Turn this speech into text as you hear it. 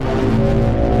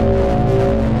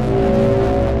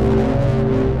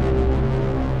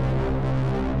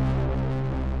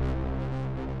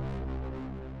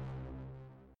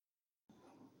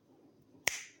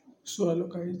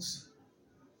Guys,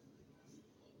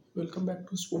 welcome back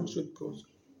to sports with pros.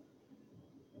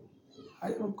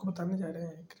 आज हम आपको बताने जा रहे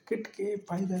हैं क्रिकेट के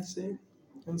 5 ऐसे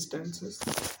इंस्टेंसेस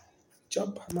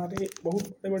जब हमारे बहुत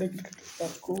बड़े बड़े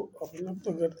क्रिकेटर्स को मतलब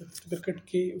तो अगर क्रिकेट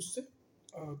के उससे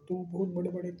तो बहुत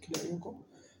बड़े बड़े खिलाड़ियों को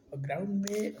ग्राउंड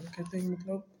में हम कहते हैं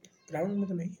मतलब ग्राउंड में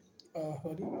तो नहीं,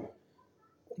 सॉरी,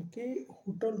 उनके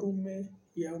होटल रूम में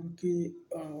या उनके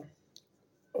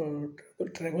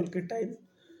ट्रैवल के टाइम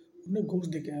उन्हें घूस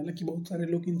दे के। हालांकि बहुत सारे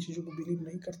लोग इन चीज़ों को बिलीव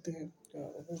नहीं करते हैं।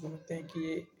 वो समझते हैं कि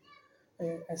ये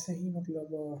ऐसे ही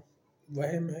मतलब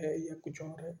वहम है या कुछ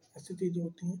और है, ऐसी चीज़ें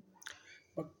होती हैं।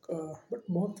 बट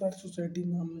बहुत सारी सोसाइटी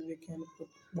में हमने देखे हैं, मतलब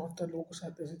बहुत सारे लोगों के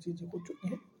साथ ऐसी चीज़ें हो चुकी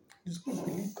हैं जिसको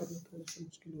बिलीव करना थोड़ा सा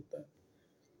मुश्किल होता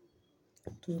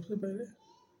है। तो सबसे पहले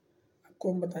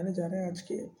आपको हम बताने जा रहे हैं, आज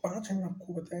के 5 हम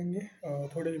आपको बताएंगे।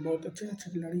 थोड़े बहुत अच्छे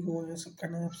अच्छे खिलाड़ी हुए हैं, सबका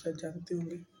नाम आप शायद जानते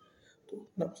होंगे। तो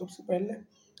सबसे पहले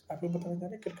आपको बताने जा रहे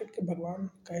हैं क्रिकेट के भगवान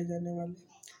कहे जाने वाले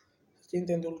सचिन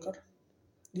तेंदुलकर।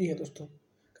 जी है दोस्तों,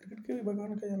 क्रिकेट के भी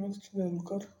भगवान कहे जाने वाले सचिन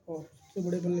तेंदुलकर और सबसे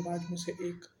बड़े बल्लेबाज में से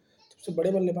एक, सबसे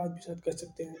बड़े बल्लेबाज भी शायद कह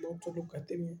सकते हैं, बहुत से लोग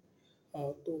कहते भी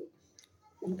हैं। तो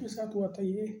उनके साथ हुआ था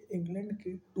ये इंग्लैंड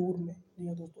के टूर में। जी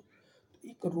हाँ दोस्तों, तो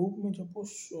एक रूम में जब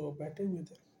वो बैठे हुए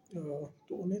थे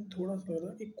तो उन्हें थोड़ा सा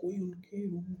लगा कि कोई उनके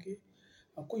रूम के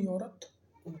कोई औरत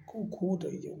उनको घूर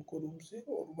रही है, उनको रूम से,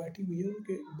 और बैठी हुई है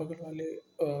उनके बगल वाले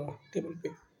टेबल पे।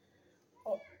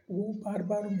 और वो बार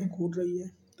बार उन्हें घूर रही है,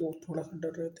 तो थोड़ा सा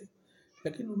डर रहे थे।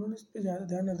 लेकिन उन्होंने इस पर ज़्यादा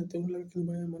ध्यान न देते, उन्हें लगा कि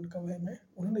मेरे मन का वहम है,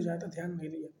 उन्होंने ज़्यादा ध्यान नहीं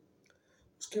दिया।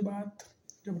 उसके बाद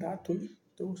जब रात हुई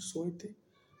तो वो सोए थे,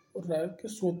 और रात के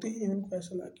सोते ही उनको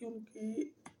ऐसा लगा कि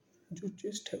उनकी जो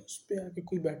चेस्ट है उस पर आके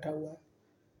कोई बैठा हुआ है,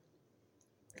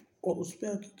 और उस पर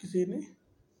आके किसी ने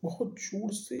बहुत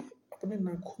जोर से अपने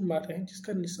नाखून मारे हैं,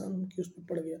 जिसका निशान उनके उस पर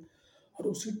पड़ गया। और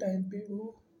उसी टाइम पे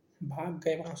वो भाग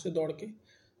गए वहाँ से दौड़ के,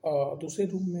 दूसरे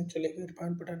रूम में चले गए,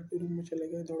 इरफान पठान के रूम में चले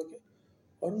गए दौड़ के।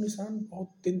 और निशान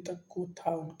बहुत दिन तक को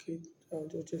था उनके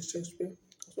जो चेस्ट है उस पर,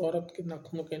 उस औरत के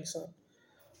नाखूनों के निशान।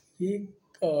 ये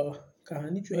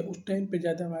कहानी जो है उस टाइम पे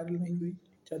ज़्यादा वायरल नहीं हुई,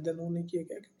 ज़्यादा नो नहीं किया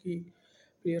गया, क्योंकि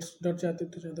प्लेयर्स डर जाते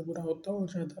तो ज़्यादा बुरा होता और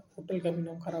ज़्यादा होटल का भी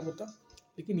नाम खराब होता।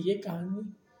 लेकिन ये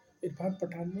कहानी इरफान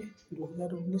पठान ने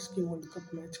 2019 के वर्ल्ड कप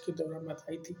मैच के दौरान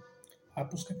बताई थी।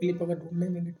 आप उसका क्लिप अगर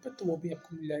ढूंढेंगे नेट पर तो वो भी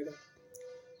आपको मिल जाएगा।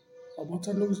 और बहुत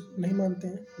सारे लोग नहीं मानते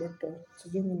हैं, बट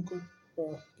सचिन उनको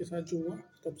के साथ जो हुआ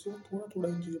तब से वो थोड़ा थोड़ा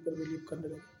इन चीज़ों पर बिलीव करने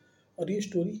लगे। और ये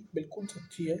स्टोरी बिल्कुल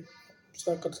सच्ची है,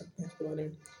 ऐसा कर सकते हैं इसके बारे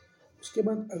में। उसके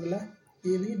बाद अगला,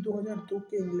 ये भी 2002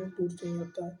 के इंग्लैंड टूर से ही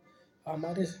आता है।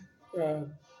 हमारे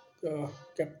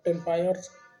कैप्टन फायर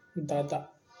दादा।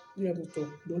 जी हाँ दोस्तों,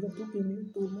 2002 के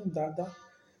इंग्लैंड टूर में दादा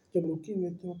जब रुके हुए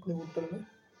थे अपने होटल में,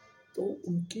 तो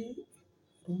उनके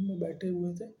रूम में बैठे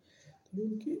हुए थे, तो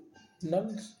उनकी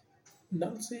नल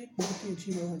नल से एक बहुत ही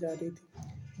अच्छी आवाज़ आ रही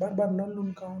थी। बार बार नल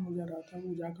उनका ऑन हो जा रहा था,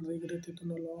 वो जाकर देख रहे थे तो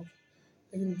नल ऑफ,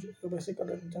 लेकिन जब ऐसे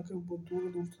कर जाकर वो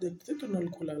दूर दूर से देखते थे तो नल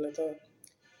खुला रहता।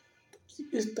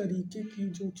 तो इस तरीके की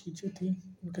जो चीज़ें थी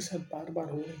उनके साथ बार बार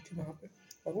हो रही थी वहाँ पे,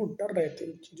 और वो डर रहे थे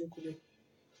इन चीज़ों को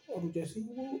लेकर। और जैसे ही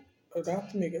वो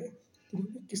रात में गए तो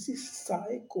उन्होंने किसी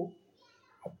साय को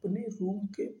अपने रूम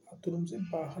के बाथरूम से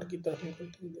बाहर की तरफ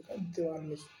निकलते हुए देखा, दीवार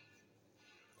में से।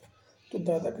 तो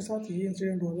दादा के साथ ये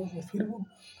इंसिडेंट हुआ था, और फिर वो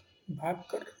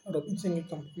भागकर रोबिन सिंह की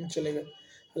कंपनी में चले गए।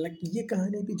 हालांकि ये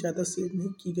कहानी भी ज़्यादा शेयर नहीं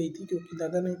की गई थी, क्योंकि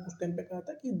दादा ने उस टाइम पे कहा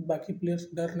था कि बाकी प्लेयर्स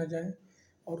डर न जाएं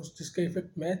और उस जिसका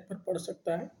इफेक्ट मैच पर पड़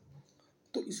सकता है,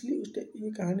 तो इसलिए उस टाइम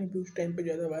ये कहानी भी उस टाइम पे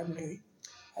ज़्यादा वायरल नहीं हुई।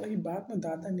 हालांकि बाद में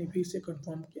दादा ने भी इसे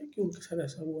कंफर्म किया कि उनके साथ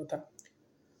ऐसा हुआ था।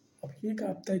 अब ये का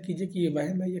आप तय कीजिए कि ये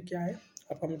वहम है या क्या है,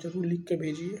 आप हमें ज़रूर लिख के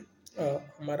भेजिए।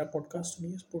 हमारा पॉडकास्ट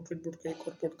सुनिए, स्पोर्ट विद बुट का एक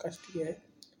और पॉडकास्ट ये है।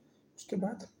 उसके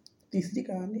बाद तीसरी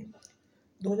कहानी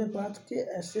 2005 के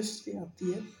एशेज से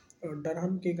आती है,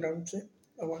 डरहम के ग्राउंड से,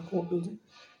 होटल से।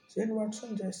 शेन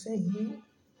वाटसन जैसे ही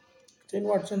शेन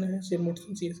वाटसन है, शेन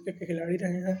वाटसन सीएसके के खिलाड़ी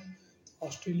रहे हैं,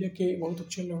 ऑस्ट्रेलिया के बहुत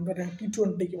अच्छे ऑलराउंडर रहे हैं,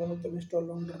 T20 के one of the best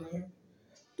allrounder रहे हैं।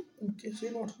 तो उनके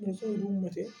शेन वाटसन जैसे रूम में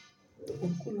थे, तो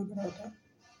उनको लग रहा था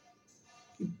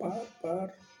कि बार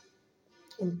बार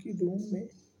उनकी रूम में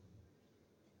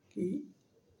कि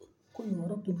कोई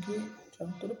औरत उनके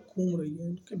चारों तरफ घूम रही है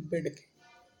उनके बेड के,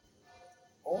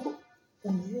 और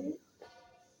उन्हें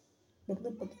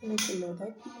मतलब पता नहीं चल रहा था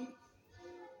कि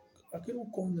आखिर वो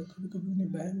कौन है। कभी कभी उन्हें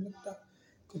वहम लगता,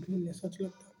 कभी उन्हें सच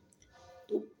लगता।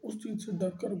 तो उस चीज़ से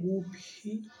डरकर वो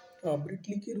भी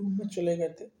ब्रिटली के रूम में चले गए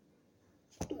थे।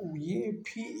 तो ये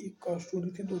भी एक स्टोरी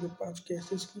थी 2005 के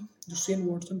एसेस की, जो शेन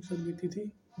वॉटसन के साथ बीती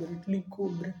थी।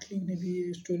 ब्रिटली ने भी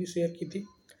ये स्टोरी शेयर की थी।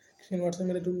 शेन वॉटसन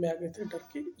मेरे रूम में आ गए थे डर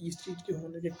के इस चीज़ के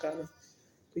होने के कारण।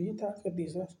 तो ये था आज का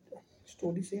तीसरा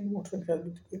स्टोरी सेम वॉटसन के साथ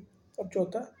भी चुकी है। अब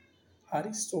चौथा,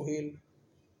 हारिस सोहेल।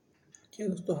 क्या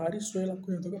दोस्तों, हारिस सोहेल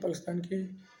आपको याद होगा, पाकिस्तान के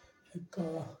एक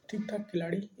ठीक ठाक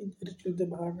खिलाड़ी, इंजरी की वजह से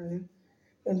बाहर रहे।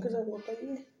 उनके साथ होता है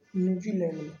ये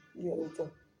न्यूजीलैंड में, ये दोस्तों।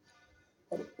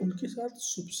 और उनके साथ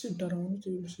सबसे डरावनी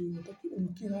चीज़ ये होता कि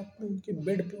उनकी रात में उनके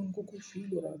बेड पे उनको कोई फील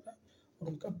हो रहा था, और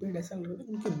उनका बेड ऐसा लग रहा था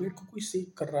कि उनके बेड को कोई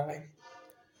सेक कर रहा है।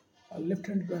 लेफ्ट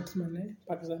हैंड बैट्समैन है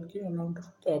पाकिस्तान के,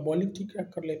 ऑलराउंडर, बॉलिंग ठीक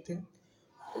ठाक कर लेते हैं।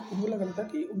 तो उनको लग रहा था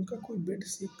कि उनका कोई बेड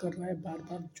सेक कर रहा है बार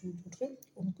बार जोर जोर से,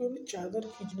 उनको अपनी चादर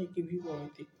खींचने की भी वो आई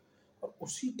थी। और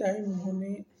उसी टाइम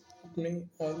उन्होंने अपने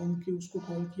रूम के उसको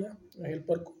कॉल किया,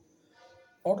 हेल्पर को,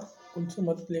 और उनसे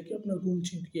मदद लेके अपना रूम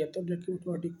चेंज किया, तब जाके वो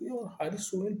थोड़ा ठीक हुई। और हारिस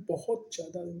सोहेल बहुत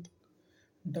ज़्यादा दिन तक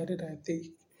डरे रहते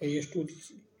ये स्टोरी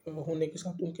होने के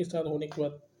साथ, उनके साथ होने के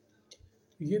बाद।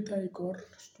 ये था एक और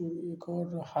स्टोरी, एक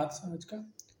और हादसा आज का।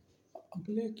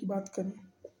 अगले की बात करें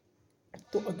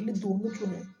तो अगले दोनों जो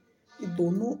हैं, ये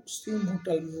दोनों सेम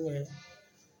होटल में हुए हैं,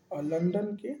 और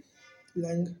लंदन के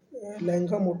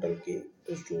लैंघम होटल की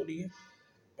स्टोरी है।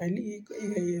 पहली एक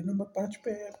ये नंबर 5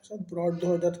 पे है आपके साथ, ब्रॉड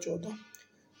 2014।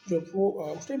 जब वो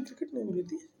उस टाइम क्रिकेट नहीं हो रही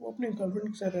थी, वो अपने गर्लफ्रेंड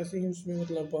के साथ ऐसे ही उसमें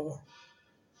मतलब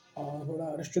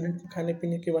थोड़ा रेस्टोरेंट में खाने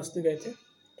पीने के वास्ते गए थे।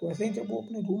 तो ऐसे ही जब वो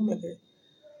अपने रूम में गए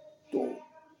तो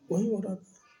वही हो रहा था,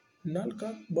 नल का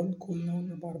बंद खोलना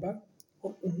उन्हें बार बार,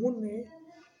 और उन्होंने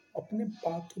अपने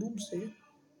बाथरूम से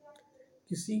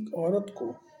किसी औरत को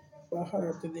बाहर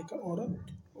आते देखा,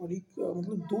 औरत और एक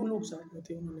मतलब दो लोग साथ में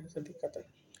थे, उन्होंने ऐसा देखा था।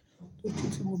 तो उस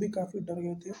चीज़ से वो भी काफ़ी डर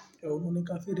गए थे, और उन्होंने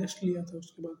काफ़ी रेस्ट लिया था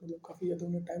उसके बाद, मतलब काफ़ी ज़्यादा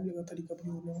उन्हें टाइम लगा था रिकवरी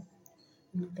होने में।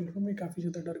 उनकी गर्लफ्रेंड भी काफ़ी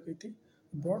ज़्यादा डर गई थी।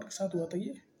 ब्रॉड के साथ हुआ था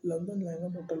ये, लंदन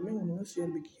लैंघम होटल में उन्होंने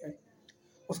शेयर भी किया है।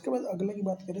 उसके बाद अगले की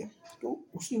बात करें तो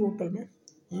उसी होटल में,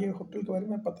 ये होटल के बारे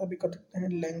में पता भी कर सकते हैं,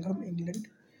 लैंघम इंग्लैंड,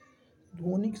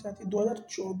 धोनी के साथ ही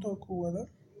 2014 को हुआ था।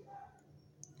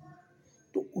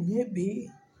 तो उन्हें भी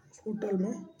उस होटल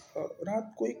में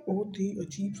रात को एक बहुत ही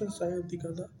अजीब सा शायद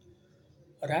दिखा था,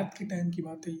 रात के टाइम की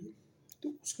बात है ये। तो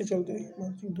उसके चलते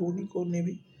महेंद्र सिंह धोनी को ने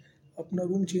भी अपना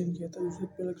रूम चेंज किया था, दूसरे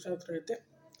प्लेयर के साथ रहे थे,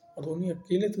 और धोनी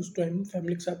अकेले थे उस टाइम,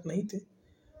 फैमिली के साथ नहीं थे।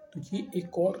 तो ये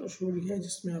एक और स्टोरी है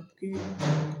जिसमें आपके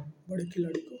बड़े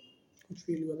खिलाड़ी को कुछ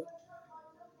फील हुआ था।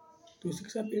 तो इसी के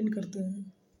साथ एंड करते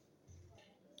हैं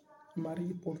हमारे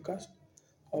ये पॉडकास्ट।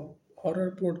 अब हॉरर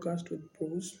पॉडकास्ट विद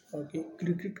प्रोज, कि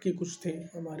क्रिकेट के कुछ थे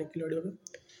हमारे खिलाड़ियों में,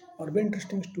 और भी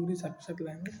इंटरेस्टिंग स्टोरीज आपके साथ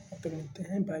लाएंगे। अब तक मिलते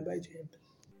हैं, बाय बाय, जय हिंद।